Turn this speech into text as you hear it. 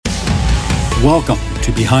Welcome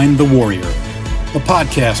to Behind the Warrior, a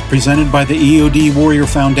podcast presented by the EOD Warrior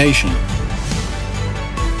Foundation.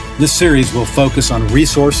 This series will focus on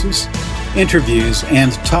resources, interviews,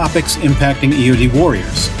 and topics impacting EOD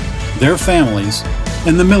warriors, their families,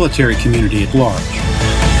 and the military community at large.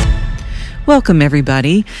 Welcome,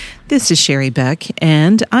 everybody. This is Sherry Beck,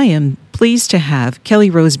 and I am pleased to have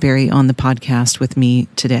Kelly Roseberry on the podcast with me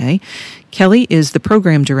today. Kelly is the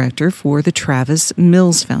program director for the Travis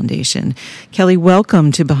Mills Foundation. Kelly,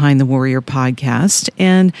 welcome to Behind the Warrior podcast,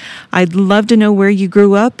 and I'd love to know where you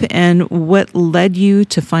grew up and what led you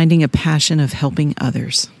to finding a passion of helping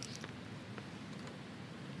others.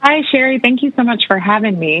 Hi, Sherry. Thank you so much for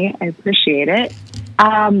having me. I appreciate it.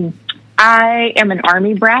 I am an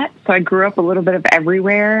Army brat, so I grew up a little bit of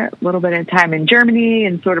everywhere, a little bit of time in Germany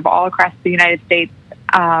and sort of all across the United States.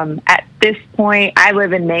 At this point, I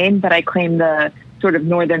live in Maine, but I claim the sort of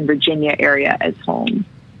Northern Virginia area as home.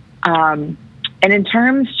 And in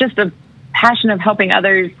terms just of passion of helping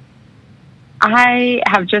others, I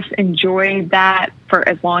have just enjoyed that for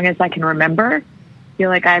as long as I can remember. I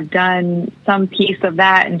feel like I've done some piece of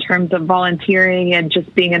that in terms of volunteering and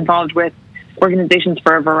just being involved with organizations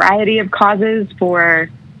for a variety of causes for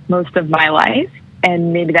most of my life.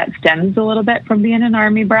 And maybe that stems a little bit from being an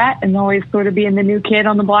Army brat and always sort of being the new kid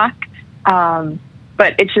on the block.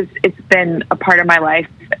 But it's been a part of my life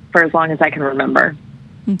for as long as I can remember.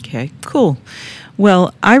 Okay, cool.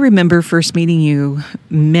 Well, I remember first meeting you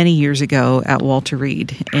many years ago at Walter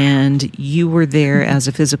Reed, and you were there as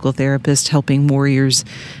a physical therapist helping warriors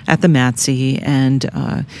at the MATC and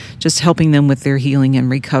just helping them with their healing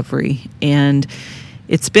and recovery. And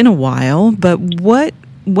it's been a while, but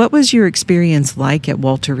what was your experience like at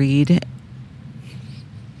Walter Reed?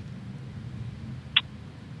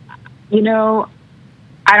 You know,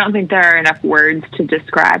 I don't think there are enough words to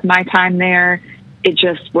describe my time there. It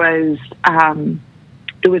just was,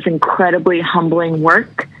 it was incredibly humbling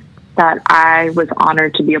work that I was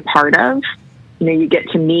honored to be a part of. You know, you get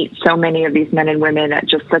to meet so many of these men and women at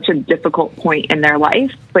just such a difficult point in their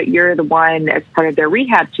life, but you're the one as part of their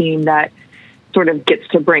rehab team that sort of gets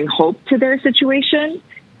to bring hope to their situation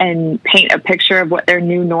and paint a picture of what their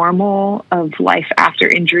new normal of life after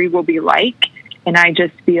injury will be like. And I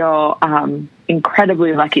just feel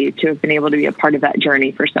incredibly lucky to have been able to be a part of that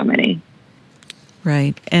journey for so many.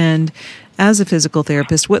 Right. And as a physical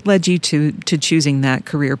therapist, what led you to choosing that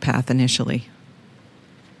career path initially?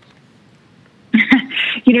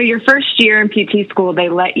 You know, your first year in PT school, they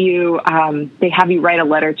let you, they have you write a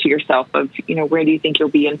letter to yourself of, you know, where do you think you'll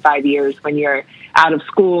be in 5 years when you're out of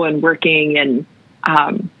school and working. And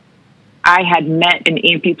I had met an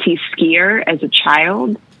amputee skier as a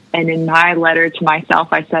child. And in my letter to myself,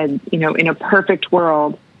 I said, you know, in a perfect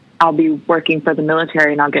world, I'll be working for the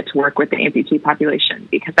military and I'll get to work with the amputee population,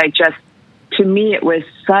 because to me, it was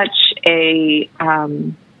such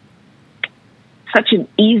an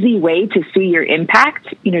easy way to see your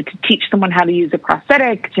impact, you know, to teach someone how to use a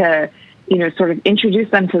prosthetic, to, you know, sort of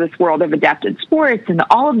introduce them to this world of adapted sports, and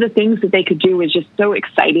all of the things that they could do was just so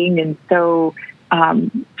exciting and so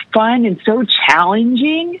fun and so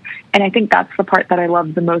challenging. And I think that's the part that I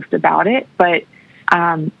love the most about it. But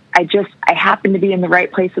I happened to be in the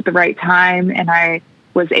right place at the right time, and I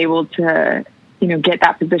was able to, you know, get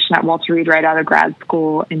that position at Walter Reed right out of grad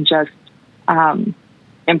school, and just am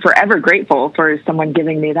forever grateful for someone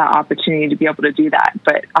giving me that opportunity to be able to do that.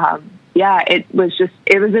 But it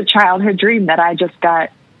was a childhood dream that I just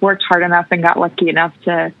worked hard enough and got lucky enough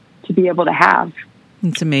to be able to have.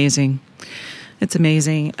 It's amazing. It's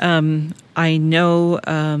amazing. I know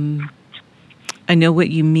what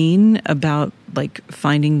you mean about like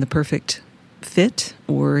finding the perfect fit,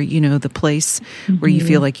 or, you know, the place where you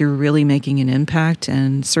feel like you're really making an impact.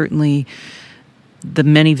 And certainly the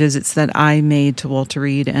many visits that I made to Walter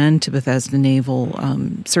Reed and to Bethesda Naval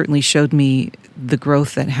certainly showed me the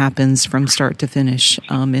growth that happens from start to finish.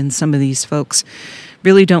 And some of these folks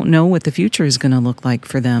really don't know what the future is going to look like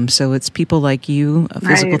for them. So it's people like you,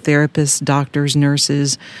 physical therapists, doctors,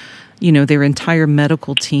 nurses, you know, their entire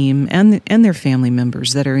medical team and their family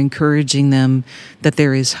members that are encouraging them that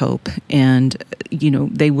there is hope, and, you know,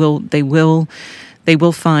 they will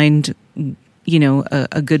find, you know,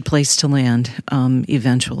 a good place to land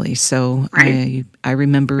eventually. So I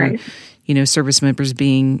remember, you know, service members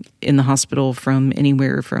being in the hospital from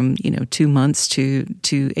anywhere from, you know, 2 months to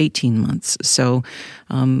 18 months. So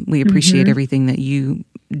we appreciate everything that you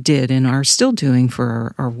did and are still doing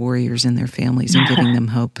for our warriors and their families and giving them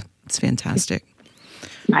hope. It's fantastic.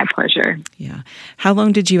 My pleasure. Yeah. How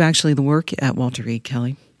long did you actually work at Walter Reed,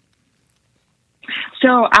 Kelly?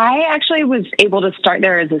 So I actually was able to start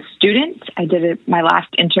there as a student. I did my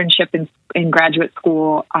last internship in graduate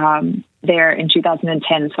school there in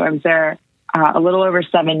 2010. So I was there a little over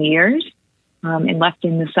 7 years and left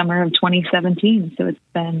in the summer of 2017. So it's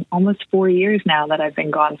been almost 4 years now that I've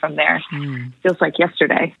been gone from there. Feels like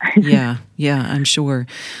yesterday. Yeah, I'm sure.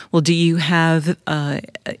 Well, do you have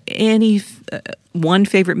any one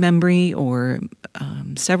favorite memory or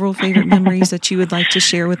several favorite memories that you would like to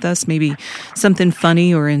share with us? Maybe something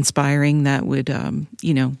funny or inspiring that would,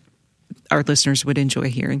 our listeners would enjoy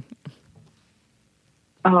hearing.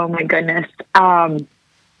 Oh, my goodness. I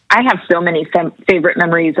have so many favorite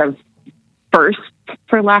memories of firsts,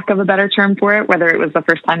 for lack of a better term for it, whether it was the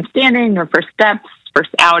first time standing or first steps, first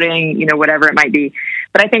outing, whatever it might be.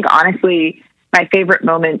 But I think, honestly, my favorite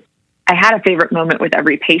moment, I had a favorite moment with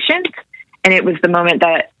every patient, and it was the moment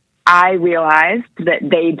that I realized that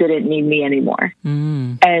they didn't need me anymore.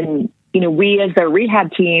 And, we as their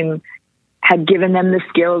rehab team had given them the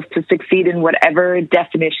skills to succeed in whatever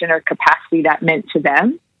definition or capacity that meant to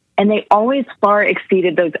them. And they always far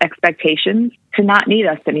exceeded those expectations to not need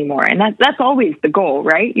us anymore. And that's always the goal,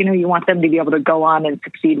 right? You want them to be able to go on and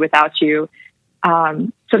succeed without you.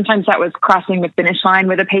 Sometimes that was crossing the finish line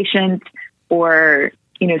with a patient, or,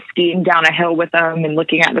 skiing down a hill with them and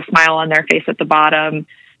looking at the smile on their face at the bottom,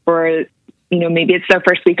 or, maybe it's their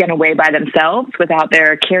first weekend away by themselves without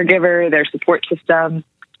their caregiver, their support system,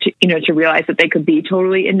 to realize that they could be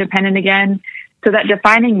totally independent again. So that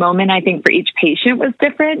defining moment, I think, for each patient was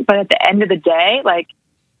different. But at the end of the day, like,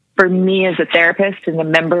 for me as a therapist and a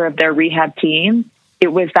member of their rehab team, it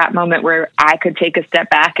was that moment where I could take a step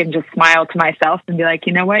back and just smile to myself and be like,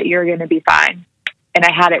 you know what, you're going to be fine. And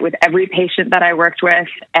I had it with every patient that I worked with.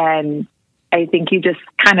 And I think you just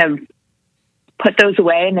kind of put those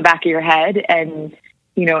away in the back of your head and,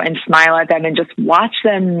 and smile at them and just watch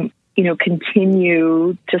them,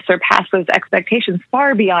 continue to surpass those expectations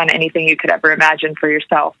far beyond anything you could ever imagine for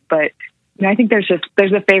yourself. But I think there's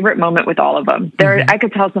a favorite moment with all of them. I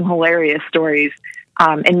could tell some hilarious stories.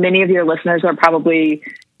 And many of your listeners are probably,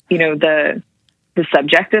 the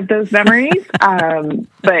subject of those memories.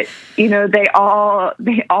 But, they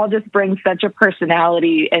all just bring such a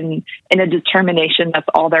personality and a determination that's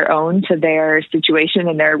all their own to their situation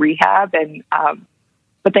and their rehab. And,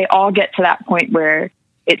 but they all get to that point where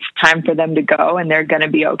it's time for them to go and they're going to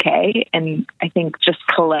be okay. And I think just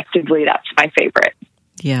collectively, that's my favorite.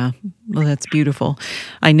 Yeah, well, that's beautiful.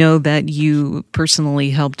 I know that you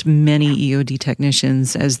personally helped many EOD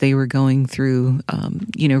technicians as they were going through,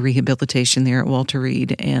 rehabilitation there at Walter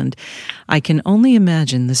Reed. And I can only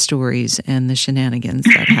imagine the stories and the shenanigans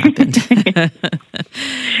that happened.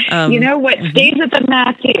 What stays at the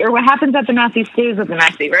Massey, or what happens at the Massey stays at the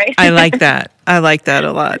Massey, right? I like that. I like that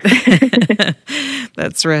a lot.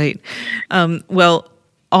 That's right.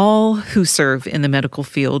 All who serve in the medical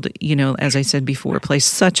field, as I said before, play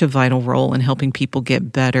such a vital role in helping people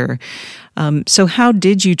get better. So how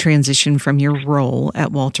did you transition from your role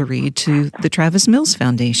at Walter Reed to the Travis Mills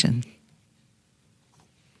Foundation?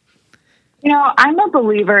 I'm a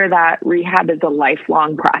believer that rehab is a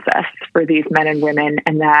lifelong process for these men and women,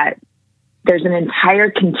 and that there's an entire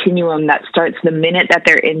continuum that starts the minute that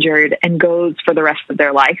they're injured and goes for the rest of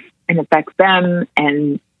their life and affects them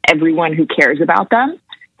and everyone who cares about them.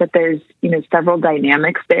 That there's, several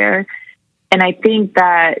dynamics there. And I think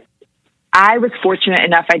that I was fortunate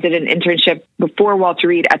enough, I did an internship before Walter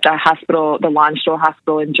Reed at the hospital, the Landstuhl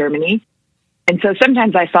Hospital in Germany. And so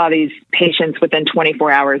sometimes I saw these patients within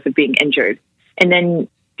 24 hours of being injured. And then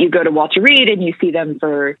you go to Walter Reed and you see them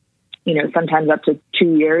for, sometimes up to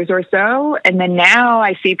 2 years or so. And then now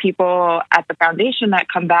I see people at the foundation that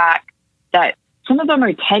come back that some of them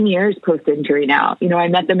are 10 years post-injury now. I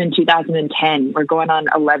met them in 2010. We're going on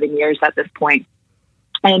 11 years at this point.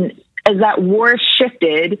 And as that war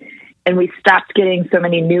shifted and we stopped getting so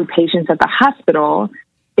many new patients at the hospital,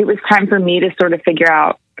 it was time for me to sort of figure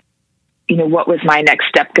out, what was my next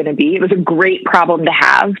step going to be. It was a great problem to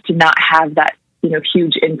have, to not have that,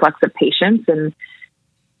 huge influx of patients. And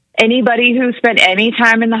anybody who spent any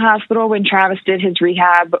time in the hospital when Travis did his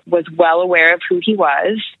rehab was well aware of who he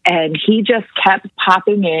was. And he just kept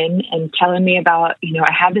popping in and telling me about,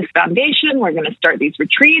 I have this foundation. We're going to start these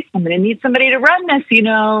retreats. I'm going to need somebody to run this,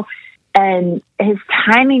 and his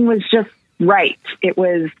timing was just right.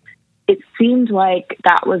 It seemed like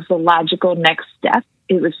that was the logical next step.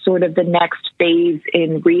 It was sort of the next phase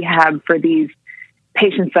in rehab for these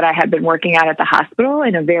patients that I had been working at the hospital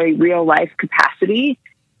in a very real life capacity.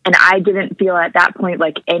 And I didn't feel at that point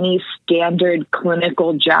like any standard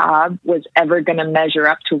clinical job was ever going to measure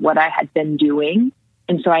up to what I had been doing.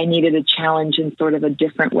 And so I needed a challenge in sort of a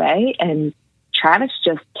different way. And Travis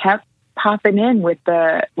just kept popping in with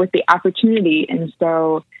the opportunity. And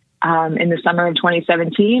so in the summer of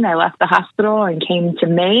 2017, I left the hospital and came to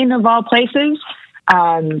Maine, of all places.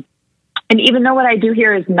 And even though what I do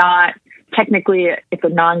here is not technically, it's a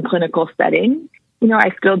non-clinical setting, you know,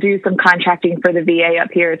 I still do some contracting for the VA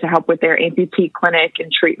up here to help with their amputee clinic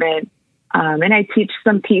and treatment. And I teach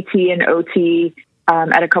some PT and OT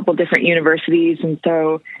at a couple different universities. And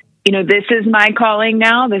so, you know, this is my calling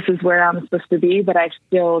now. This is where I'm supposed to be, but I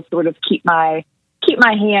still sort of keep my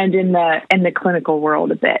hand in the clinical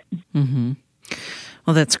world a bit. Mm-hmm.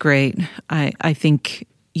 Well, that's great. I think,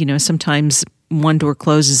 you know, sometimes one door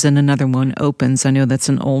closes and another one opens. I know that's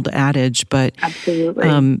an old adage, but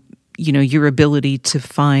absolutely. You know, your ability to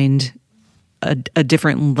find a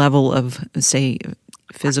different level of, say,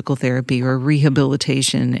 physical therapy or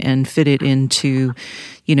rehabilitation and fit it into,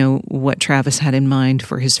 you know, what Travis had in mind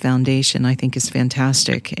for his foundation, I think is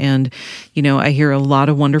fantastic. And, you know, I hear a lot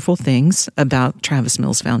of wonderful things about Travis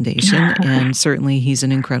Mills Foundation, and certainly he's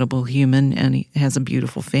an incredible human and he has a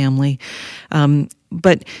beautiful family.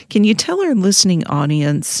 But can you tell our listening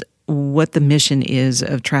audience what the mission is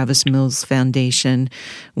of Travis Mills Foundation?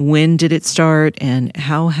 When did it start, and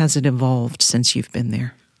how has it evolved since you've been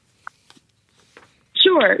there?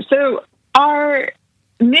 Sure. So our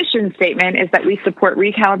mission statement is that we support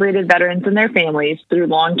recalibrated veterans and their families through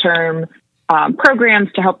long-term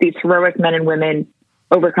programs to help these heroic men and women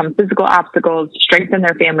overcome physical obstacles, strengthen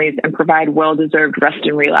their families, and provide well-deserved rest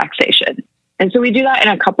and relaxation. And so we do that in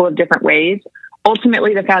a couple of different ways.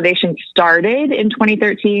 Ultimately, the foundation started in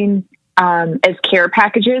 2013 as care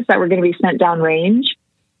packages that were going to be sent downrange.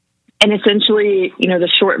 And essentially, you know, the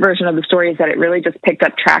short version of the story is that it really just picked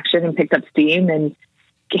up traction and picked up steam, and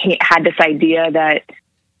had this idea that,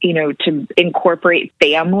 you know, to incorporate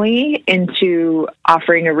family into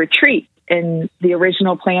offering a retreat. And the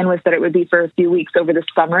original plan was that it would be for a few weeks over the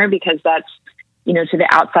summer, because that's, you know, to the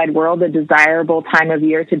outside world, a desirable time of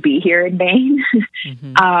year to be here in Maine.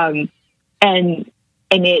 Mm-hmm. And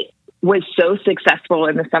it was so successful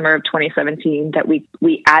in the summer of 2017 that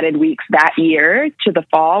we added weeks that year to the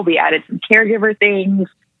fall. We added some caregiver things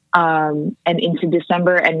and into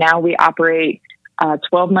December, and now we operate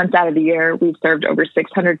 12 months out of the year. We've served over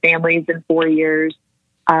 600 families in 4 years.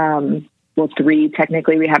 Well, 3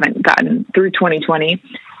 technically. We haven't gotten through 2020.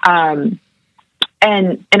 And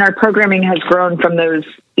our programming has grown from those,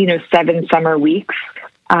 you know, 7 summer weeks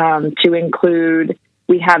to include,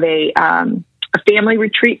 we have a family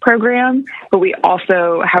retreat program, but we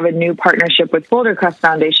also have a new partnership with Boulder Crest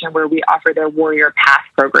Foundation where we offer their Warrior Path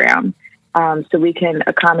program. So we can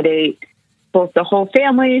accommodate both the whole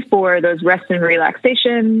family for those rest and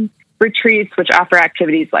relaxation retreats, which offer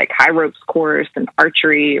activities like high ropes course and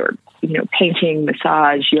archery, or, you know, painting,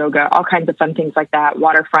 massage, yoga, all kinds of fun things like that,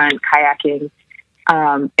 waterfront, kayaking.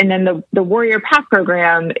 And then the Warrior Path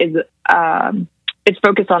program is it's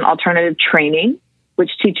focused on alternative training,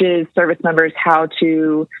 which teaches service members how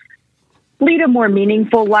to lead a more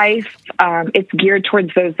meaningful life. It's geared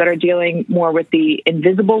towards those that are dealing more with the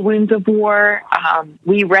invisible wounds of war.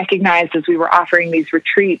 We recognized as we were offering these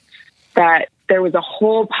retreats that there was a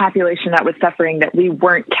whole population that was suffering that we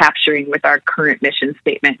weren't capturing with our current mission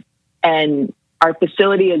statement. And our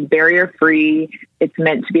facility is barrier-free. It's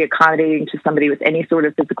meant to be accommodating to somebody with any sort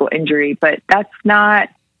of physical injury, but that's not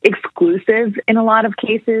exclusive in a lot of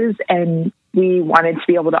cases. And we wanted to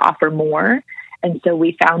be able to offer more. And so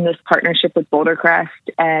we found this partnership with Boulder Crest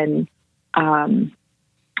and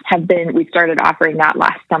we started offering that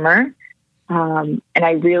last summer. And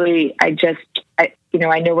I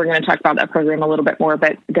know we're going to talk about that program a little bit more,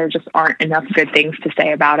 but there just aren't enough good things to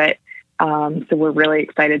say about it. So we're really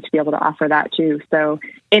excited to be able to offer that too. So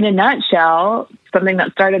in a nutshell, something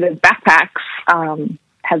that started as backpacks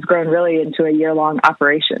has grown really into a year-long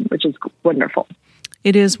operation, which is wonderful.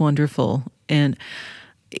 It is wonderful. And,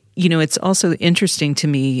 you know, it's also interesting to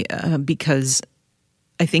me because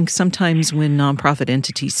I think sometimes when nonprofit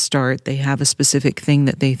entities start, they have a specific thing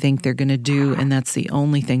that they think they're going to do, and that's the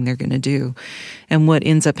only thing they're going to do. And what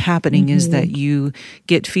ends up happening is that you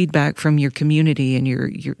get feedback from your community and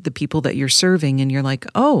the people that you're serving, and you're like,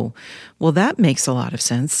 oh, well, that makes a lot of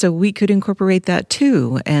sense. So we could incorporate that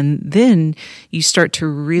too. And then you start to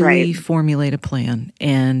really formulate a plan.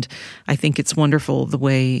 And I think it's wonderful the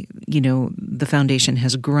way, you know, the foundation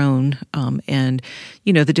has grown and,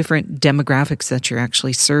 you know, the different demographics that you're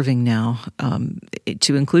actually serving now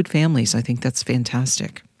to include families. I think that's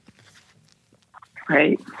fantastic.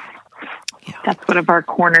 Right. Yeah. That's one of our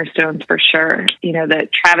cornerstones for sure. You know,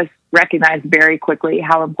 that Travis recognized very quickly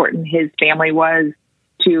how important his family was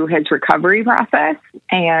to his recovery process.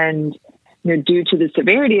 And due to the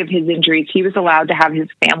severity of his injuries, he was allowed to have his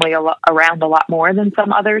family around a lot more than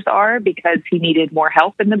some others are because he needed more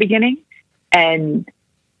help in the beginning, and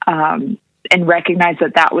recognize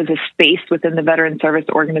that was a space within the veteran service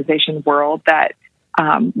organization world that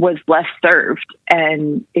was less served.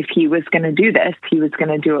 And if he was going to do this, he was going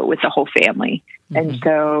to do it with the whole family. Mm-hmm. And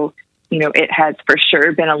so, it has for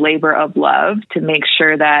sure been a labor of love to make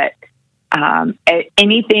sure that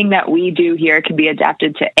anything that we do here can be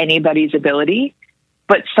adapted to anybody's ability.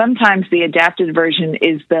 But sometimes the adapted version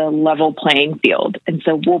is the level playing field. And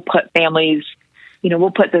so we'll put families,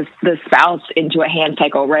 we'll put the spouse into a hand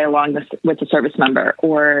cycle right along with the service member,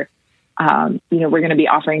 or, we're going to be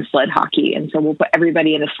offering sled hockey. And so we'll put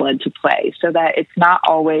everybody in a sled to play so that it's not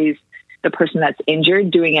always the person that's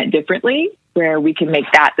injured doing it differently, where we can make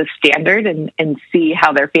that the standard and see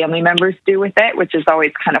how their family members do with it, which is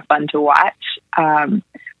always kind of fun to watch.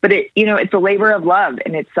 But it's a labor of love,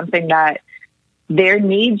 and it's something that their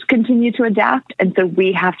needs continue to adapt. And so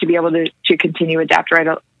we have to be able to continue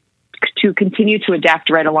to adapt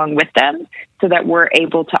right along with them so that we're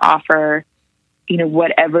able to offer,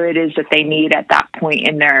 whatever it is that they need at that point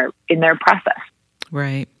in their process.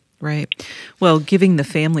 Right. Right. Well, giving the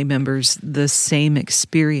family members the same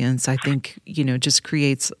experience, I think, just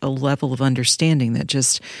creates a level of understanding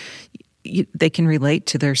that they can relate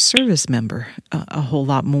to their service member a whole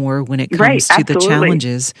lot more when it comes to the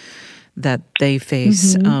challenges that they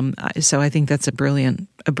face. Mm-hmm. So I think that's a brilliant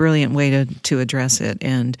way to address it.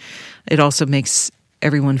 And it also makes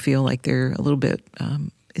everyone feel like they're a little bit,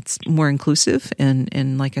 it's more inclusive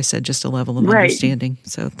and like I said, just a level of understanding.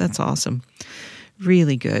 So that's awesome.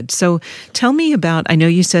 Really good. So tell me about, I know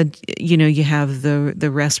you said, you have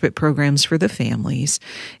the respite programs for the families,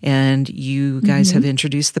 and you guys mm-hmm. have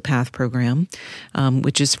introduced the PATH program,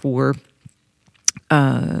 which is for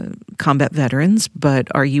combat veterans, but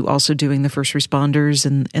are you also doing the first responders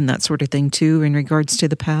and that sort of thing too in regards to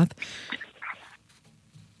the PATH?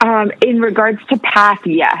 In regards to PATH,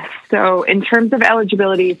 yes. So in terms of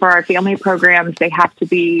eligibility for our family programs, they have to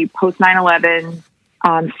be post 9/11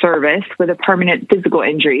 service with a permanent physical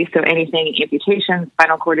injury. So anything amputations,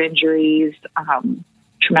 spinal cord injuries,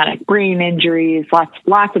 traumatic brain injuries,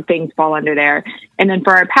 lots of things fall under there. And then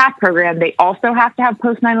for our PATH program, they also have to have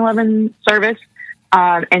post 9/11 service.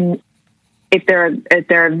 And if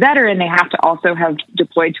they're a veteran, they have to also have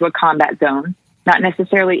deployed to a combat zone, not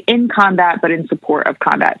necessarily in combat, but in support of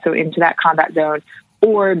combat. So into that combat zone,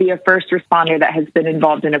 or be a first responder that has been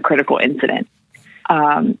involved in a critical incident.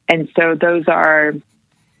 And so those are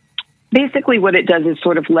basically what it does is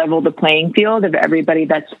sort of level the playing field of everybody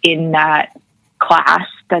that's in that class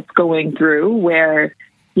that's going through, where,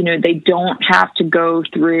 they don't have to go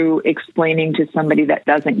through explaining to somebody that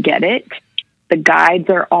doesn't get it. The guides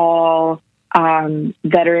are all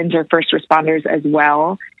veterans or first responders as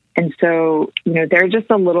well. And so, they're just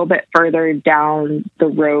a little bit further down the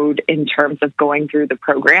road in terms of going through the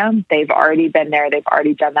program. They've already been there. They've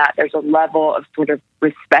already done that. There's a level of sort of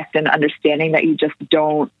respect and understanding that you just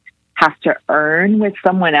don't have to earn with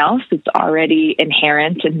someone else. It's already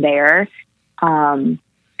inherent in there. And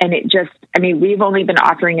we've only been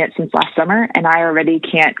offering it since last summer, and I already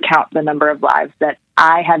can't count the number of lives that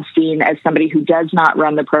I have seen as somebody who does not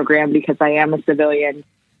run the program because I am a civilian.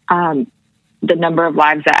 The number of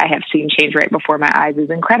lives that I have seen change right before my eyes is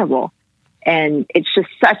incredible. And it's just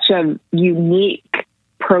such a unique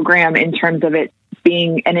program in terms of it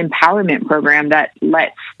being an empowerment program that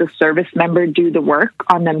lets the service member do the work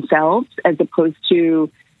on themselves, as opposed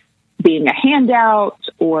to being a handout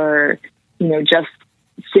or, just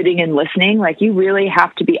sitting and listening. Like, you really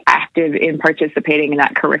have to be active in participating in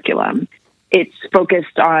that curriculum. It's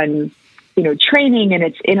focused on, training, and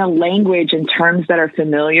it's in a language and terms that are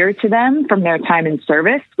familiar to them from their time in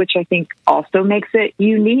service, which I think also makes it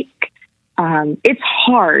unique. It's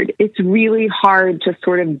hard. It's really hard to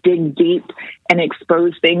sort of dig deep and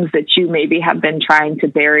expose things that you maybe have been trying to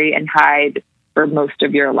bury and hide for most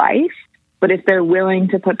of your life. But if they're willing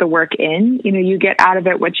to put the work in, you get out of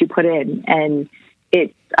it what you put in. And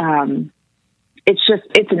it's an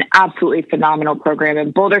absolutely phenomenal program.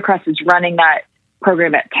 And Boulder Crest is running that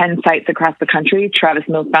program at 10 sites across the country. Travis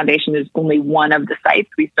Mills Foundation is only one of the sites.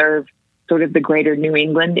 We serve sort of the greater New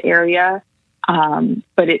England area.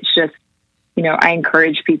 But it's just, I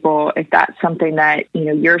encourage people, if that's something that,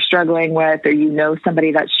 you're struggling with, or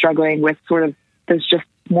somebody that's struggling with sort of those just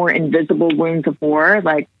more invisible wounds of war,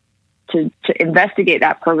 like to investigate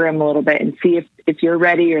that program a little bit and see if you're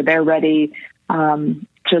ready or they're ready to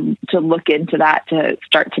look into that, to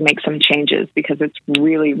start to make some changes, because it's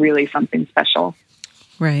really, really something special.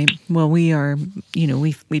 Right. Well, we are,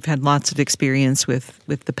 we've had lots of experience with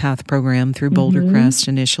the PATH program through Boulder Crest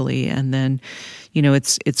initially, and then,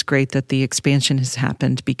 it's great that the expansion has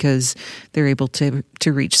happened because they're able to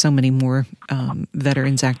reach so many more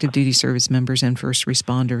veterans, active duty service members, and first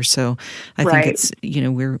responders. So I think it's,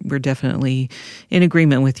 we're definitely in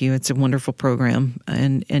agreement with you. It's a wonderful program,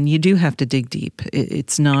 and you do have to dig deep.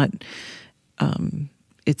 It's not,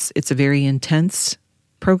 it's a very intense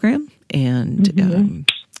program, and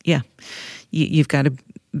you've got to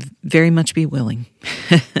very much be willing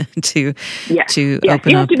to open up.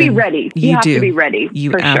 You have to be ready. You have to be ready.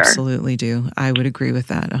 You absolutely do. I would agree with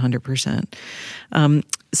that 100%.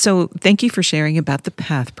 So thank you for sharing about the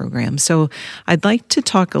PATH program. So I'd like to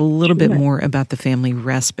talk a little bit more about the family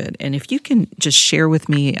respite. And if you can just share with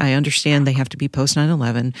me, I understand they have to be post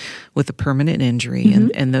 9/11 with a permanent injury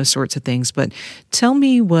and those sorts of things, but tell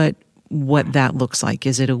me what that looks like.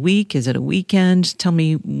 Is it a week? Is it a weekend? Tell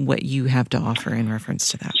me what you have to offer in reference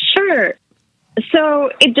to that. Sure.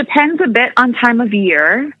 So it depends a bit on time of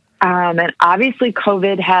year. And obviously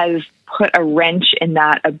COVID has put a wrench in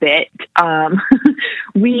that a bit.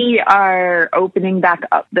 We are opening back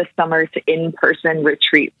up this summer to in-person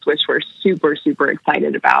retreats, which we're super, super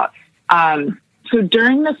excited about. So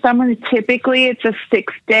during the summer, typically it's a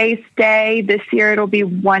 6-day stay. This year it'll be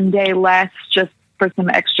 1 day less, just for some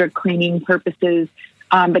extra cleaning purposes.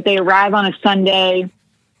 But they arrive on a Sunday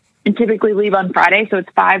and typically leave on Friday. So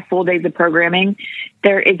it's 5 full days of programming.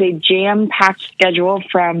 There is a jam-packed schedule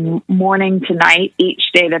from morning to night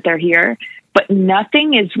each day that they're here, but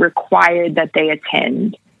nothing is required that they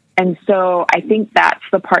attend. And so I think that's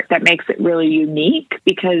the part that makes it really unique,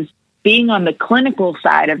 because being on the clinical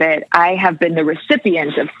side of it, I have been the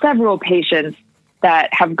recipient of several patients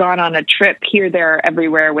that have gone on a trip here, there,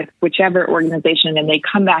 everywhere with whichever organization, and they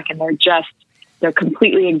come back and they're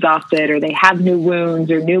completely exhausted, or they have new wounds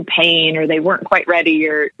or new pain, or they weren't quite ready,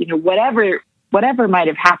 or, whatever might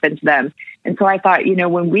have happened to them. And so I thought,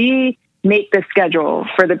 when we make the schedule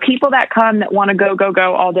for the people that come that want to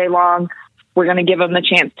go all day long, we're going to give them the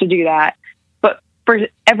chance to do that. But for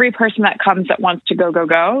every person that comes that wants to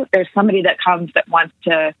go, there's somebody that comes that wants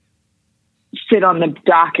to sit on the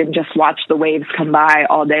dock and just watch the waves come by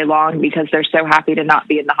all day long because they're so happy to not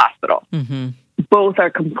be in the hospital. Both are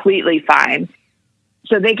completely fine.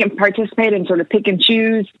 So they can participate and sort of pick and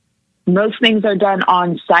choose. Most things are done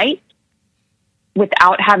on site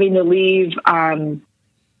without having to leave the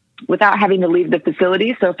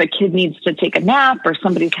facility. So if a kid needs to take a nap, or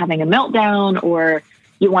somebody's having a meltdown, or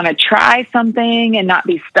you want to try something and not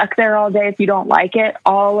be stuck there all day if you don't like it,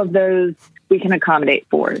 all of those we can accommodate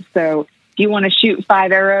for. So if you want to shoot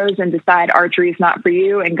 5 arrows and decide archery is not for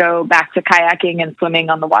you and go back to kayaking and swimming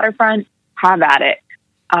on the waterfront, have at it.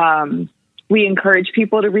 We encourage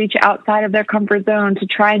people to reach outside of their comfort zone, to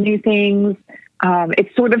try new things.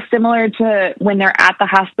 It's sort of similar to when they're at the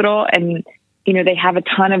hospital and, they have a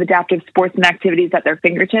ton of adaptive sports and activities at their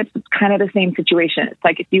fingertips. It's kind of the same situation. It's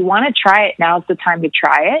like, if you want to try it, now's the time to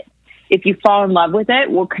try it. If you fall in love with it,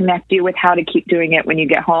 we'll connect you with how to keep doing it when you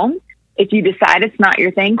get home. If you decide it's not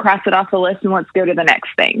your thing, cross it off the list and let's go to the next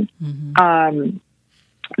thing.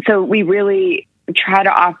 So we really try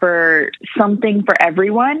to offer something for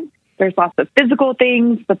everyone. There's lots of physical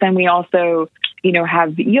things, but then we also,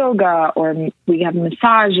 have yoga, or we have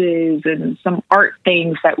massages and some art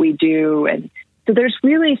things that we do. And so there's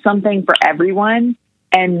really something for everyone.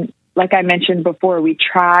 And like I mentioned before, we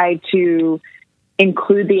try to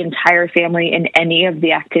include the entire family in any of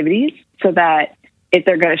the activities so that if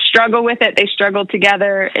they're going to struggle with it, they struggle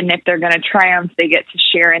together. And if they're going to triumph, they get to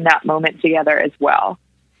share in that moment together as well.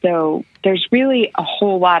 So there's really a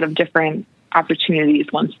whole lot of different opportunities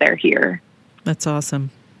once they're here. That's awesome.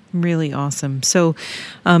 Really awesome. So,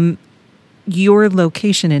 your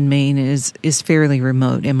location in Maine is fairly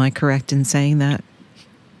remote. Am I correct in saying that?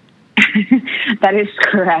 That is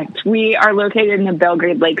correct. We are located in the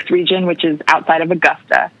Belgrade Lakes region, which is outside of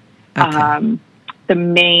Augusta. Okay. The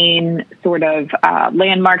main sort of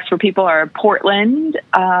landmarks for people are Portland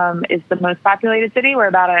is the most populated city. We're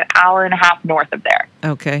about an hour and a half north of there.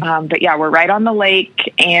 Okay. But yeah, we're right on the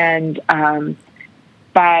lake, and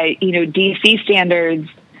by DC standards,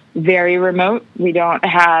 very remote. We don't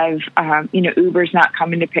have Uber's not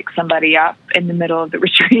coming to pick somebody up in the middle of the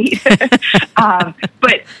retreat.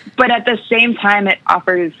 But at the same time, it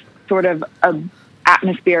offers sort of a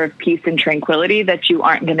atmosphere of peace and tranquility that you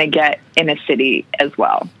aren't going to get in a city as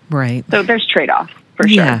well. Right. So there's trade-offs for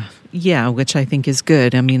sure. Yeah, which I think is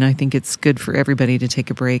good. I mean, I think it's good for everybody to take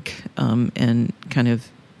a break and kind of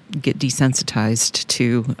get desensitized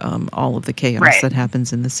to all of the chaos Right. that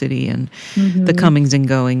happens in the city and the comings and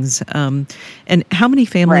goings. And how many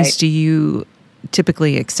families Right. do you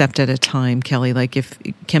typically accept at a time, Kelly? Like,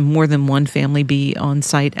 can more than one family be on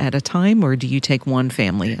site at a time, or do you take one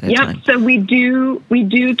family at a time? So we do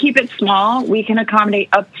keep it small. We can accommodate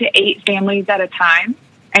up to 8 families at a time,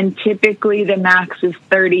 and typically the max is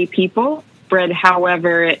 30 people, spread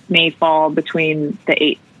however it may fall between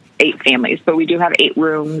the eight families. But we do have 8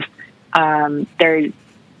 rooms. Their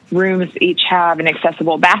rooms each have an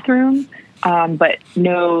accessible bathroom, but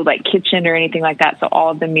no like kitchen or anything like that. So all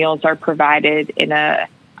of the meals are provided in a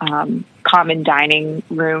common dining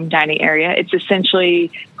area. It's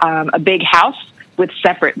essentially a big house with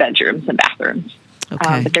separate bedrooms and bathrooms.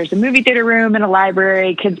 Okay. But there's a movie theater room and a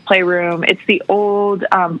library, kids' playroom. It's the old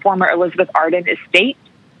former Elizabeth Arden estate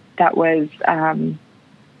that was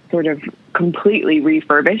sort of completely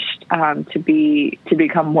refurbished to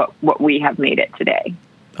become what we have made it today.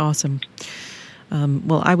 Awesome.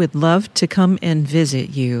 Well, I would love to come and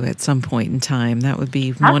visit you at some point in time. That would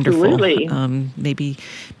be wonderful. Absolutely.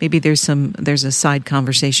 Maybe there's a side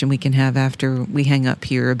conversation we can have after we hang up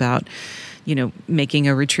here about, making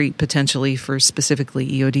a retreat potentially for specifically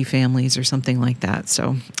EOD families or something like that.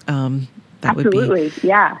 So that Absolutely. would be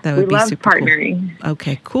yeah. That would we be love super partnering. Cool.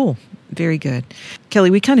 Okay, cool. Very good. Kelly,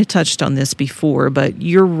 we kind of touched on this before, but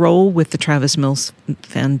your role with the Travis Mills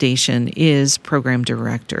Foundation is program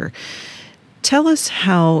director. Tell us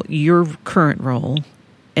how your current role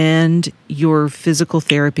and your physical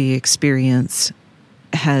therapy experience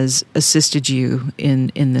has assisted you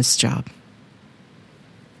in this job.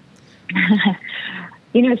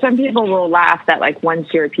 Some people will laugh that like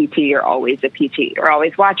once you're a PT, you're always a PT. You're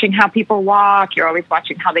always watching how people walk. You're always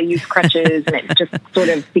watching how they use crutches, and it just sort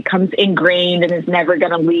of becomes ingrained and is never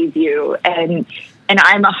going to leave you. And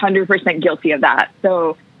I'm 100% guilty of that.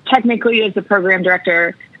 So technically, as a program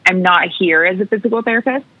director, I'm not here as a physical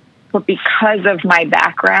therapist, but because of my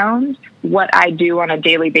background, what I do on a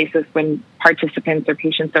daily basis when participants or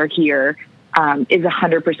patients are here is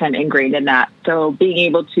 100% ingrained in that. So being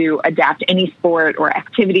able to adapt any sport or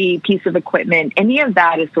activity, piece of equipment, any of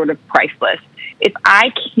that is sort of priceless. If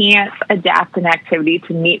I can't adapt an activity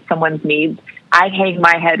to meet someone's needs, I hang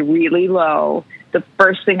my head really low. The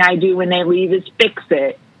first thing I do when they leave is fix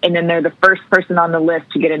it. And then they're the first person on the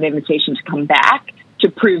list to get an invitation to come back to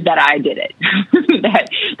prove that I did it,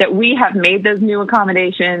 that we have made those new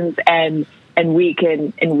accommodations and we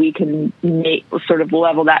can make sort of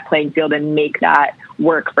level that playing field and make that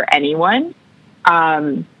work for anyone.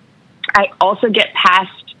 I also get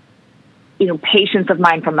past, patients of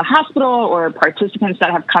mine from the hospital or participants that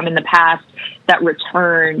have come in the past that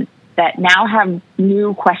return that now have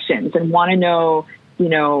new questions and want to know,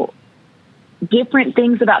 different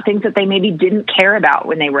things about things that they maybe didn't care about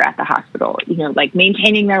when they were at the hospital, like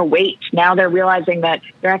maintaining their weight. Now they're realizing that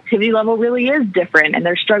their activity level really is different and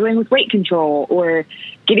they're struggling with weight control or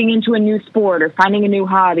getting into a new sport or finding a new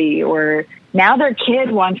hobby, or now their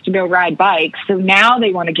kid wants to go ride bikes. So now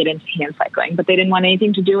they want to get into hand cycling, but they didn't want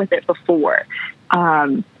anything to do with it before.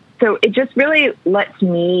 So it just really lets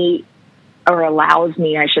me, or allows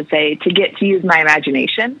me, I should say, to get to use my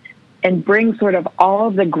imagination and bring sort of all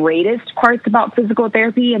of the greatest parts about physical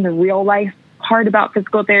therapy and the real life part about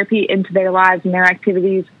physical therapy into their lives and their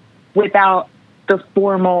activities without the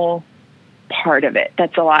formal part of it.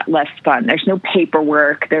 That's a lot less fun. There's no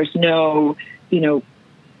paperwork. There's no,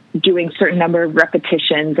 doing certain number of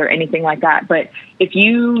repetitions or anything like that. But if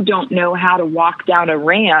you don't know how to walk down a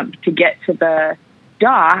ramp to get to the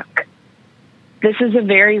dock, this is a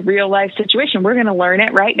very real life situation. We're going to learn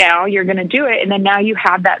it right now. You're going to do it. And then now you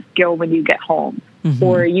have that skill when you get home,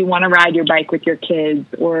 or you want to ride your bike with your kids,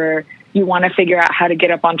 or you want to figure out how to get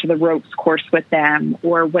up onto the ropes course with them,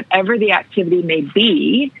 or whatever the activity may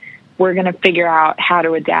be. We're going to figure out how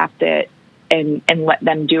to adapt it and let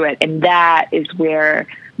them do it. And that is where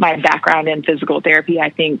my background in physical therapy, I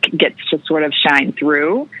think, gets to sort of shine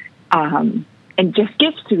through, and just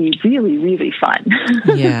gets to be really, really fun.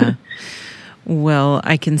 Yeah. Well,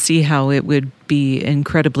 I can see how it would be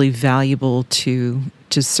incredibly valuable to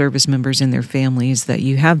service members and their families that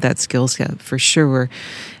you have that skill set for sure.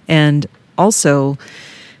 And also,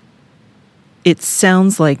 it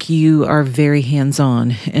sounds like you are very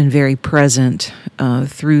hands-on and very present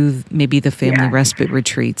through maybe the family respite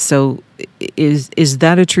retreat. So is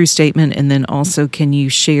that a true statement? And then also, can you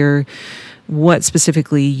share what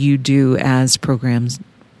specifically you do as programs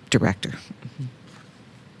director?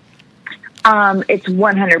 It's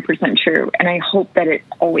 100% true, and I hope that it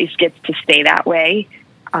always gets to stay that way.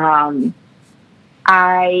 I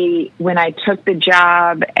when I took the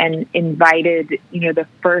job and invited, the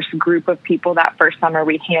first group of people that first summer,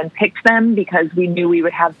 we handpicked them because we knew we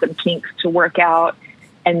would have some kinks to work out.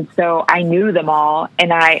 And so I knew them all,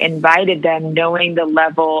 and I invited them knowing the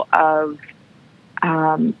level of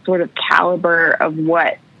sort of caliber of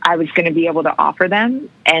what I was going to be able to offer them.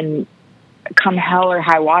 And come hell or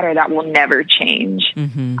high water, that will never change.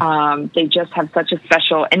 Mm-hmm. They just have such a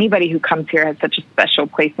special, anybody who comes here has such a special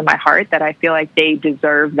place in my heart that I feel like they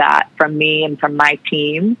deserve that from me and from my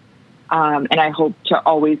team. And I hope to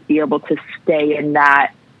always be able to stay in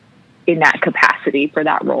that capacity for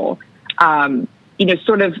that role.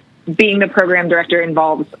 Sort of being the program director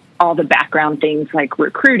involves all the background things like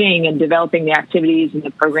recruiting and developing the activities and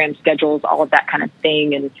the program schedules, all of that kind of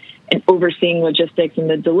thing, and overseeing logistics and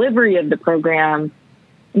the delivery of the program.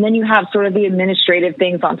 And then you have sort of the administrative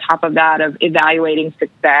things on top of that of evaluating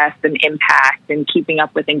success and impact and keeping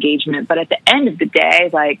up with engagement. But at the end of the day,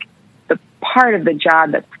 like, the part of the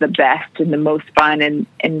job that's the best and the most fun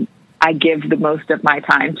and I give the most of my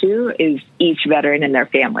time to is each veteran and their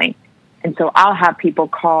family. And so I'll have people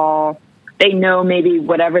call. They know maybe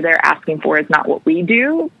whatever they're asking for is not what we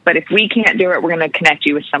do, but if we can't do it, we're going to connect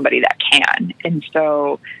you with somebody that can. And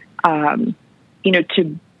so,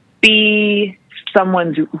 to be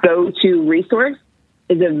someone's go-to resource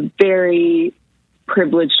is a very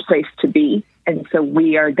privileged place to be. And so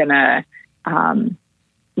we are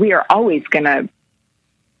always going to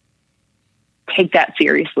take that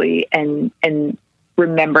seriously and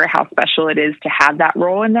remember how special it is to have that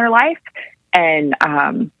role in their life. And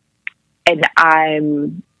I'm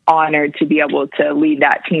honored to be able to lead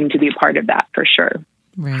that team to be a part of that for sure.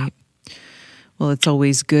 Right. Well, it's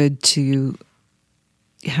always good to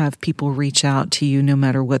have people reach out to you no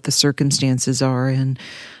matter what the circumstances are. And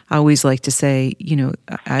I always like to say,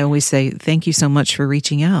 I always say, thank you so much for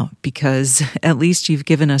reaching out, because at least you've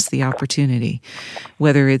given us the opportunity.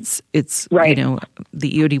 Whether it's right.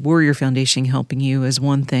 The EOD Warrior Foundation helping you is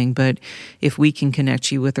one thing, but if we can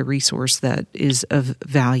connect you with a resource that is of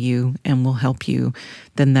value and will help you,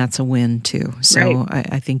 then that's a win too. So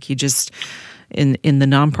right. I think you just... In the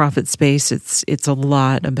nonprofit space, it's a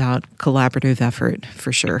lot about collaborative effort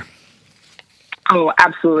for sure. Oh,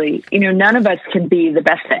 absolutely. None of us can be the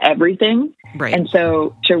best at everything. Right. And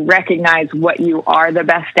so to recognize what you are the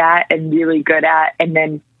best at and really good at, and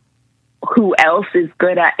then who else is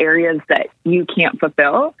good at areas that you can't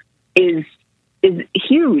fulfill is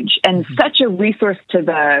huge and mm-hmm. such a resource to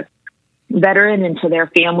the veteran and to their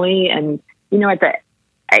family. And,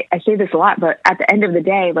 I say this a lot, but at the end of the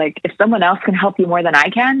day, like, if someone else can help you more than I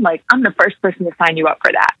can, like, I'm the first person to sign you up for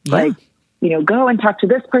that. Yeah. Like, go and talk to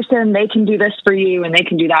this person. They can do this for you and they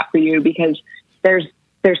can do that for you, because there's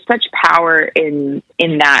such power in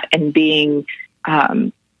that, and being,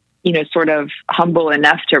 sort of humble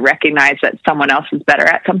enough to recognize that someone else is better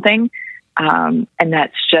at something. And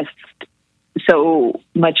that's just so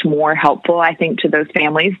much more helpful, I think, to those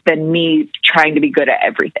families than me trying to be good at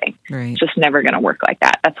everything. Right. It's just never going to work like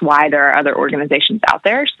that. That's why there are other organizations out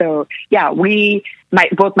there. So yeah,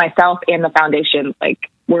 both myself and the foundation, like,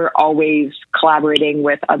 we're always collaborating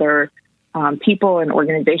with other people and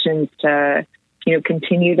organizations to,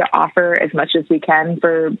 continue to offer as much as we can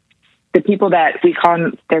for the people that we call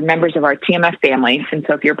them, they're members of our TMF family. And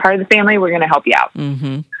so if you're part of the family, we're going to help you out.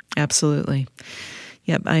 Mm-hmm. Absolutely.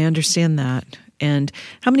 Yep, I understand that. And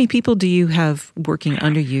how many people do you have working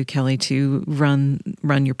under you, Kelly, to run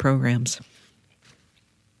your programs?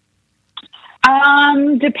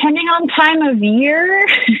 Depending on time of year.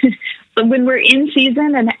 So when we're in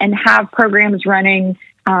season and have programs running,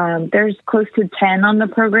 there's close to 10 on the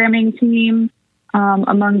programming team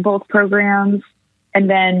among both programs. And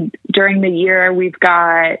then during the year, we've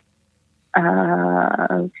got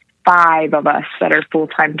 5 of us that are full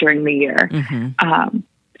time during the year. Mm-hmm.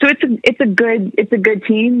 So it's a good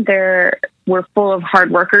team. We're full of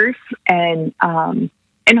hard workers, and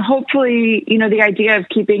hopefully, the idea of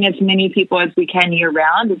keeping as many people as we can year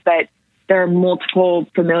round is that there are multiple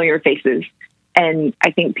familiar faces. And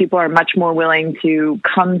I think people are much more willing to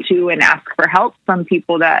come to and ask for help from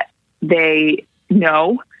people that they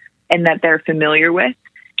know and that they're familiar with.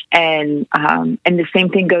 And the same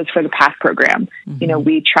thing goes for the PASS program. Mm-hmm.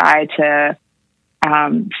 We try to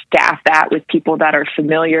staff that with people that are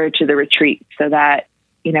familiar to the retreat, so that,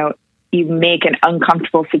 you make an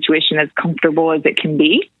uncomfortable situation as comfortable as it can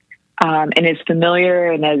be, and as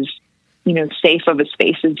familiar and as, safe of a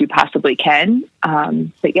space as you possibly can.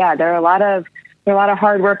 But yeah, there are a lot of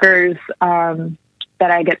hard workers that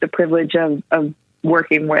I get the privilege of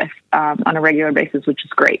working with on a regular basis, which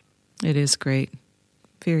is great. It is great.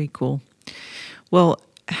 Very cool. Well,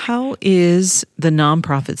 How is the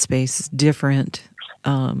nonprofit space different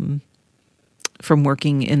from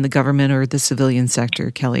working in the government or the civilian sector,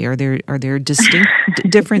 Kelly? Are there distinct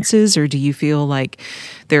differences, or do you feel like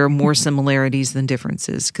there are more similarities than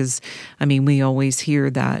differences? Because, I mean, we always hear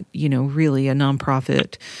that, really a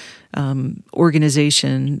nonprofit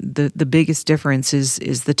organization, the biggest difference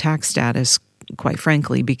is the tax status, quite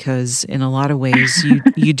frankly, because in a lot of ways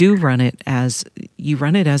you do run it as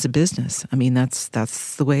a business. I mean, that's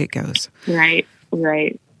the way it goes. Right.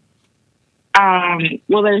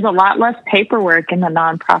 Well, there's a lot less paperwork in the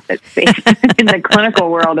nonprofit space in the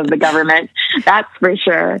clinical world of the government. That's for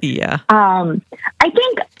sure. Yeah. I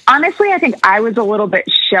think I was a little bit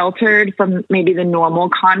sheltered from maybe the normal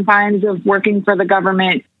confines of working for the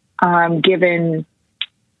government, given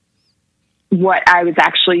what I was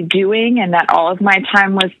actually doing, and that all of my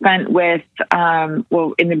time was spent with,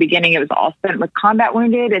 in the beginning, it was all spent with combat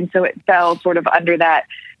wounded. And so it fell sort of under that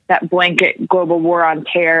blanket global war on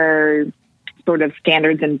terror sort of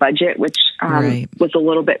standards and budget, which was a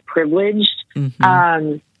little bit privileged.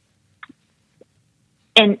 Mm-hmm.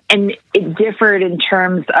 And it differed in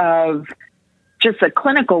terms of just the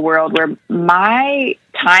clinical world, where my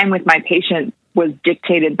time with my patients was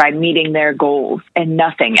dictated by meeting their goals and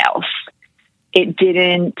nothing else. It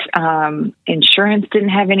didn't, insurance didn't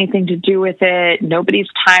have anything to do with it. Nobody's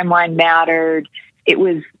timeline mattered. It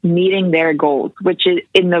was meeting their goals, which is,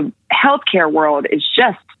 in the healthcare world, is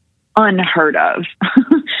just unheard of.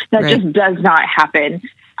 That just does not happen.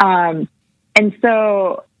 And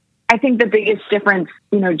so I think the biggest difference,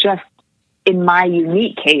 just in my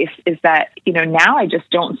unique case, is that, now I just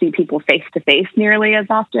don't see people face to face nearly as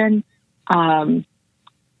often.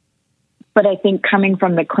 But I think coming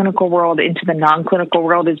from the clinical world into the non-clinical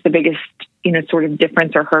world is the biggest, sort of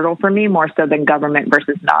difference or hurdle for me, more so than government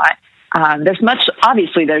versus not. There's much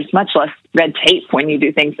less red tape when you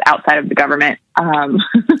do things outside of the government.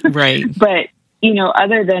 Right. But,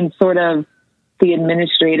 other than sort of the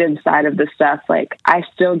administrative side of the stuff, like, I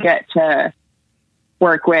still get to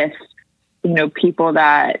work with, people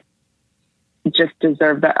that just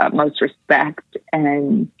deserve the utmost respect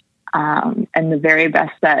and the very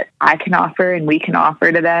best that I can offer and we can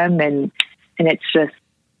offer to them. And it's just,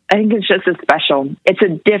 I think it's just as special. It's a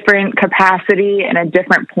different capacity and a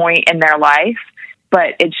different point in their life,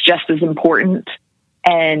 but it's just as important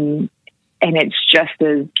and it's just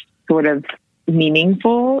as sort of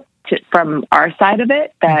meaningful from our side of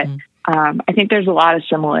it that I think there's a lot of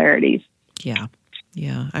similarities. Yeah,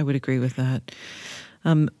 I would agree with that.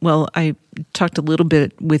 Well, I talked a little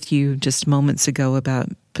bit with you just moments ago about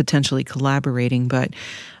potentially collaborating, but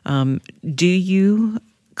do you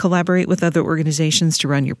collaborate with other organizations to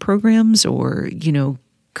run your programs, or,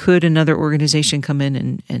 could another organization come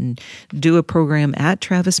in and do a program at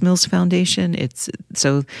Travis Mills Foundation?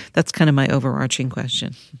 So that's kind of my overarching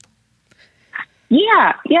question.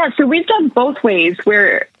 Yeah. So we've done both ways,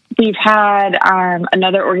 where we've had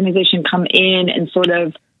another organization come in and sort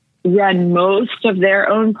of run most of their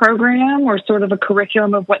own program or sort of a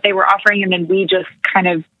curriculum of what they were offering. And then we just kind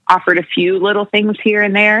of offered a few little things here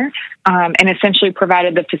and there, and essentially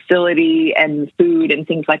provided the facility and food and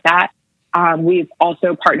things like that. We've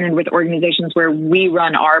also partnered with organizations where we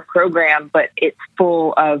run our program, but it's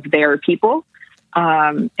full of their people.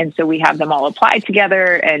 And so we have them all apply together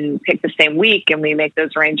and pick the same week, and we make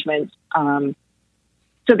those arrangements.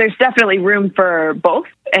 So there's definitely room for both.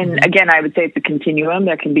 And again, I would say it's a continuum.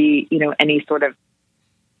 There can be, any sort of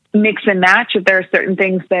mix and match if there are certain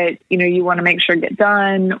things that, you want to make sure get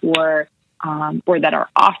done or that are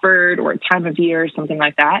offered, or time of year, something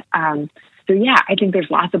like that. So yeah, I think there's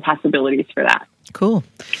lots of possibilities for that. Cool.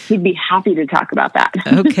 We'd be happy to talk about that.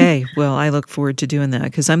 Okay. Well, I look forward to doing that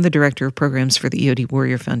because I'm the director of programs for the EOD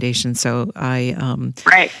Warrior Foundation. So I,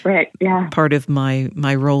 right. Yeah. Part of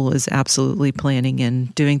my role is absolutely planning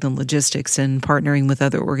and doing the logistics and partnering with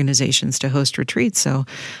other organizations to host retreats. So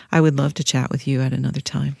I would love to chat with you at another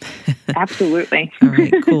time. Absolutely. All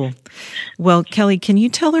right, cool. Well, Kelly, can you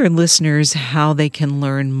tell our listeners how they can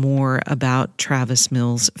learn more about Travis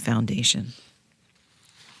Mills Foundation?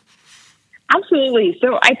 Absolutely.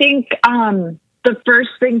 So I think the first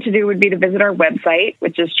thing to do would be to visit our website,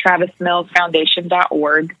 which is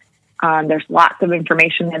travismillsfoundation.org. There's lots of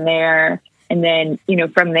information in there. And then,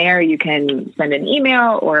 from there, you can send an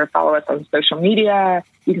email or follow us on social media.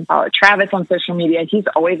 You can follow Travis on social media. He's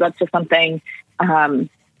always up to something, whether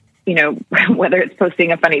it's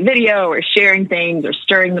posting a funny video or sharing things or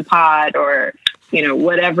stirring the pot or,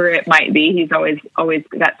 whatever it might be. He's always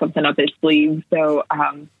got something up his sleeve. So,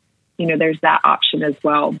 there's that option as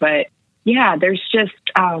well. But yeah, there's just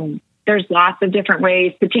there's lots of different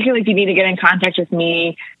ways, particularly if you need to get in contact with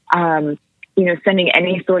me. Sending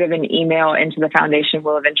any sort of an email into the foundation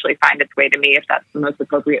will eventually find its way to me if that's the most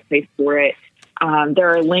appropriate place for it. There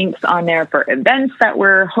are links on there for events that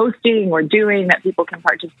we're hosting or doing that people can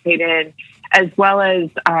participate in, as well as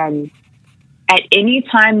at any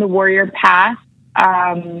time the Warrior Pass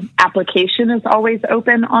application is always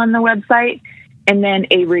open on the website. And then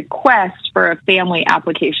a request for a family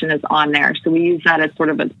application is on there. So we use that as sort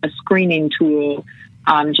of a screening tool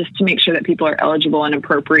just to make sure that people are eligible and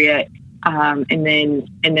appropriate. And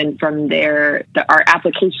then from there, our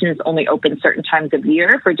application is only open certain times of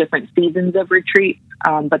year for different seasons of retreat,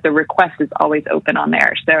 but the request is always open on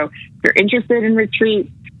there. So if you're interested in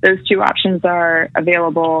retreat, those two options are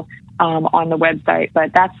available on the website.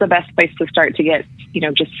 But that's the best place to start to get,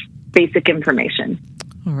 just basic information.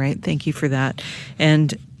 All right. Thank you for that.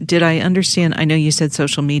 And did I understand, I know you said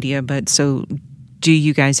social media, but so do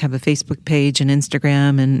you guys have a Facebook page and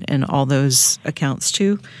Instagram and all those accounts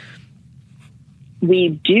too?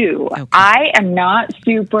 We do. Okay. I am not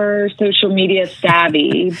super social media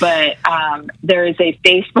savvy, but there is a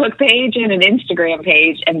Facebook page and an Instagram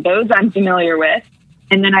page, and those I'm familiar with.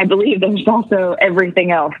 And then I believe there's also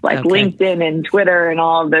everything else, like LinkedIn and Twitter and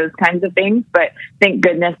all of those kinds of things. But thank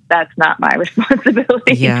goodness that's not my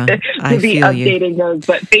responsibility to be updating those.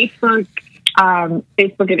 But Facebook and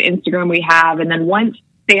Instagram we have. And then once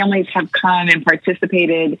families have come and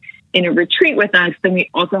participated in a retreat with us, then we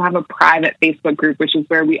also have a private Facebook group, which is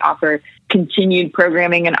where we offer continued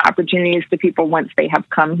programming and opportunities to people once they have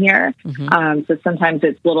come here. Mm-hmm. So sometimes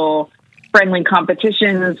it's little friendly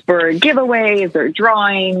competitions for giveaways or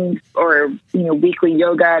drawings or, weekly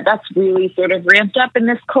yoga. That's really sort of ramped up in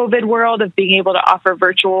this COVID world of being able to offer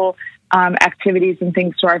virtual activities and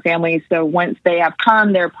things to our families. So once they have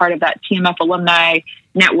come, they're part of that TMF alumni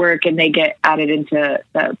network and they get added into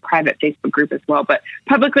the private Facebook group as well. But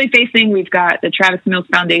publicly facing, we've got the Travis Mills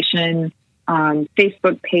Foundation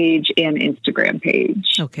Facebook page and Instagram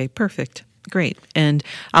page. Okay, perfect. Great. And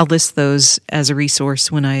I'll list those as a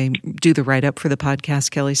resource when I do the write-up for the podcast,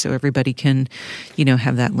 Kelly, so everybody can,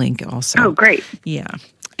 have that link also. Oh, great. Yeah.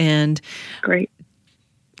 And great.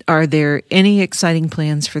 Are there any exciting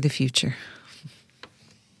plans for the future?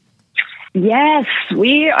 Yes,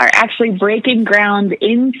 we are actually breaking ground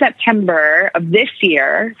in September of this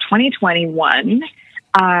year, 2021,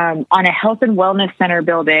 on a health and wellness center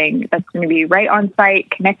building that's going to be right on site,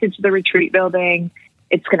 connected to the retreat building.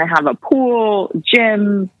 It's going to have a pool,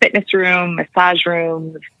 gym, fitness room, massage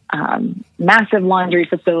rooms, massive laundry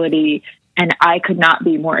facility, and I could not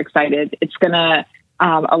be more excited. It's going to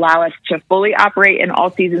allow us to fully operate in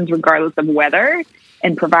all seasons regardless of weather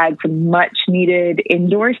and provide some much needed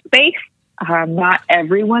indoor space. Not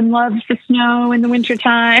everyone loves the snow in the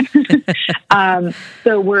wintertime.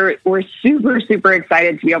 So we're super, super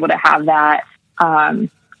excited to be able to have that.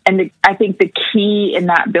 I think the key in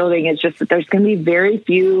that building is just that there's going to be very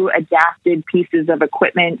few adapted pieces of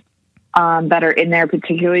equipment that are in there,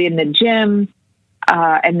 particularly in the gym.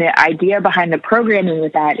 And the idea behind the programming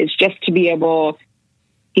with that is just to be able,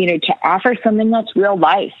 to offer something that's real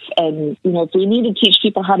life. And, if we need to teach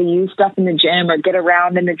people how to use stuff in the gym or get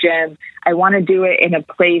around in the gym, I want to do it in a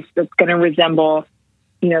place that's going to resemble,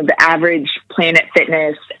 the average Planet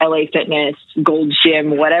Fitness, LA Fitness, Gold's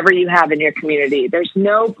Gym, whatever you have in your community. There's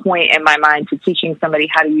no point in my mind to teaching somebody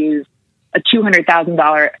how to use a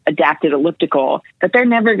 $200,000 adapted elliptical that they're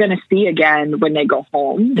never going to see again when they go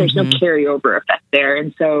home. There's no carryover effect there.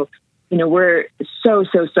 And so, we're so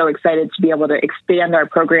excited to be able to expand our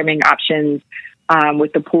programming options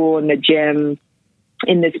with the pool and the gym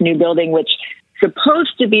in this new building, which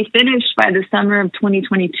supposed to be finished by the summer of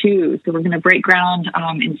 2022. So we're going to break ground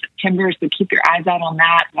in September. So keep your eyes out on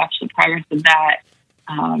that. Watch the progress of that,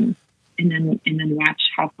 and then watch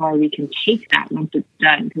how far we can take that once it's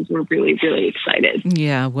done, because we're really, really excited.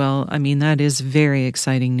 Yeah, well, that is very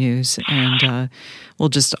exciting news, and we'll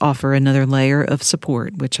just offer another layer of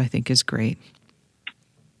support, which I think is great.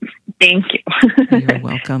 Thank you. You're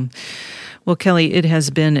welcome. Well, Kelly, it has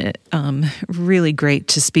been really great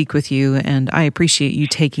to speak with you, and I appreciate you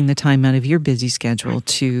taking the time out of your busy schedule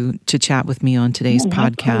to chat with me on today's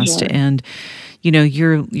podcast. Pleasure. And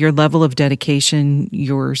your level of dedication,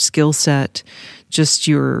 your skill set, just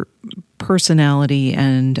your personality,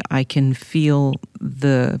 and I can feel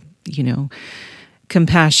the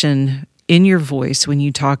compassion in your voice when you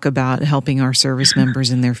talk about helping our service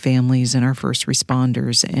members and their families and our first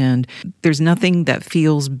responders. And there's nothing that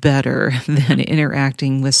feels better than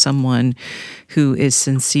interacting with someone who is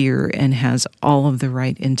sincere and has all of the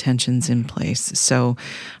right intentions in place. So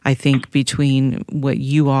I think between what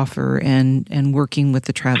you offer and working with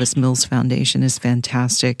the Travis Mills Foundation is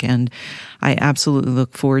fantastic. And I absolutely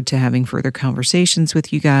look forward to having further conversations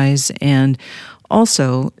with you guys. And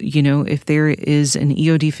also, if there is an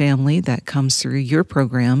EOD family that comes through your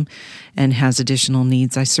program and has additional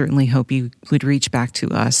needs, I certainly hope you would reach back to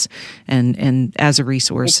us and as a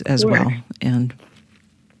resource as well. And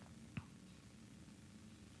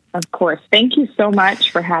of course, thank you so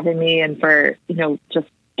much for having me and for, just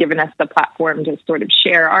giving us the platform to sort of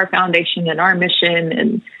share our foundation and our mission.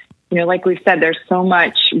 And, like we've said, there's so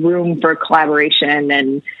much room for collaboration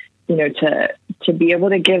and, to be able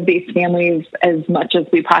to give these families as much as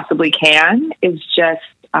we possibly can is just,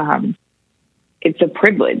 it's a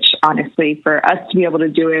privilege, honestly, for us to be able to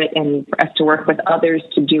do it and for us to work with others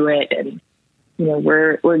to do it. And,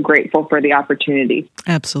 we're grateful for the opportunity.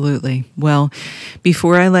 Absolutely. Well,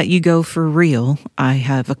 before I let you go for real, I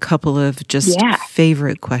have a couple of just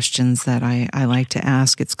favorite questions that I like to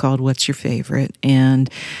ask. It's called What's Your Favorite? And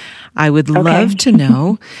I would love to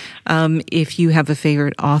know if you have a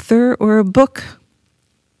favorite author or a book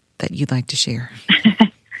that you'd like to share.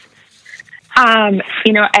 I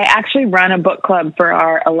actually run a book club for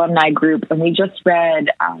our alumni group, and we just read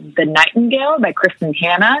The Nightingale by Kristen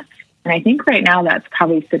Hanna. And I think right now that's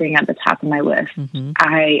probably sitting at the top of my list. Mm-hmm.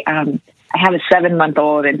 I have a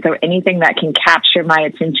 7-month-old, and so anything that can capture my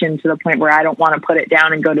attention to the point where I don't want to put it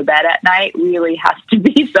down and go to bed at night really has to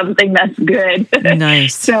be something that's good.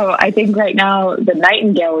 Nice. So I think right now The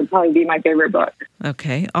Nightingale would probably be my favorite book.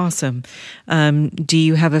 Okay, awesome. Do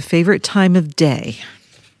you have a favorite time of day?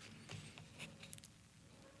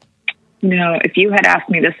 If you had asked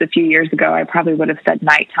me this a few years ago, I probably would have said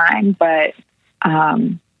nighttime, but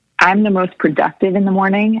I'm the most productive in the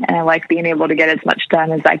morning, and I like being able to get as much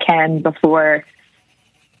done as I can before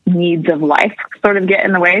needs of life sort of get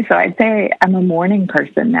in the way. So I'd say I'm a morning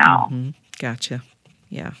person now. Mm-hmm. Gotcha.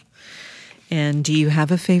 Yeah. And do you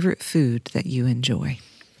have a favorite food that you enjoy?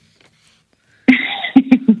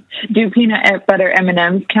 Do peanut butter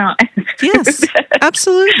M&Ms count? Yes,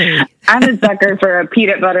 absolutely. I'm a sucker for a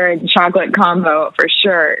peanut butter and chocolate combo for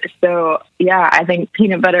sure. So yeah, I think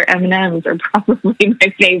peanut butter M&Ms are probably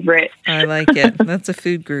my favorite. I like it. That's a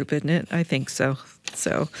food group, isn't it? I think so.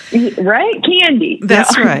 Right? Candy.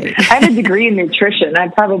 That's right. I have a degree in nutrition. I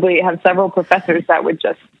probably have several professors that would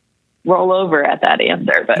just roll over at that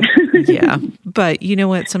answer, but yeah. But you know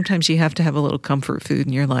what? Sometimes you have to have a little comfort food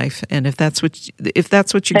in your life, and if that's what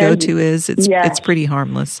your go-to is, it's pretty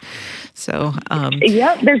harmless. So,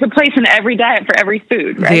 there's a place in every diet for every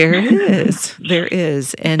food, right? There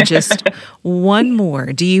is. And just one more.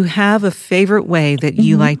 Do you have a favorite way that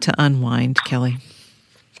you like to unwind, Kelly?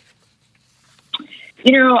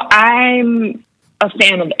 I'm a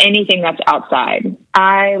fan of anything that's outside.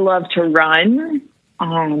 I love to run.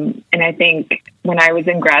 And I think when I was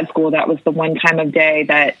in grad school, that was the one time of day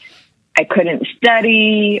that I couldn't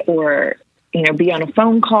study or, be on a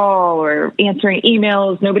phone call or answering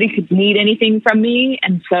emails. Nobody could need anything from me.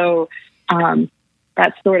 And so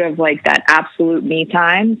that's sort of like that absolute me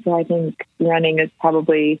time. So I think running is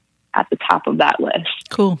probably at the top of that list.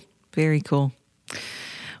 Cool. Very cool.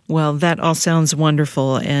 Well, that all sounds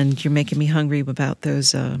wonderful, and you're making me hungry about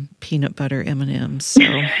those peanut butter M&Ms. So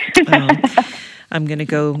I'm going to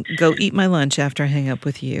go eat my lunch after I hang up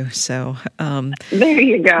with you. So there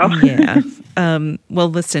you go. Yeah. Well,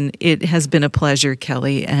 listen, it has been a pleasure,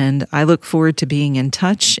 Kelly, and I look forward to being in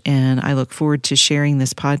touch, and I look forward to sharing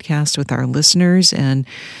this podcast with our listeners. And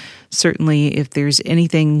certainly, if there's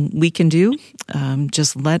anything we can do,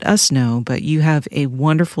 just let us know. But you have a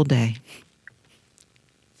wonderful day.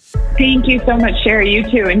 Thank you so much, Sherry. You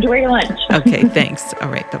too. Enjoy your lunch. Okay, thanks. All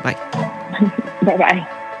right. Bye-bye. Bye-bye.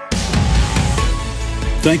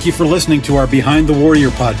 Thank you for listening to our Behind the Warrior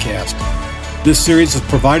podcast. This series is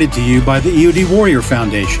provided to you by the EOD Warrior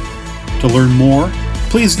Foundation. To learn more,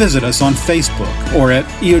 please visit us on Facebook or at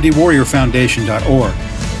eodwarriorfoundation.org.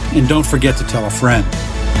 And don't forget to tell a friend.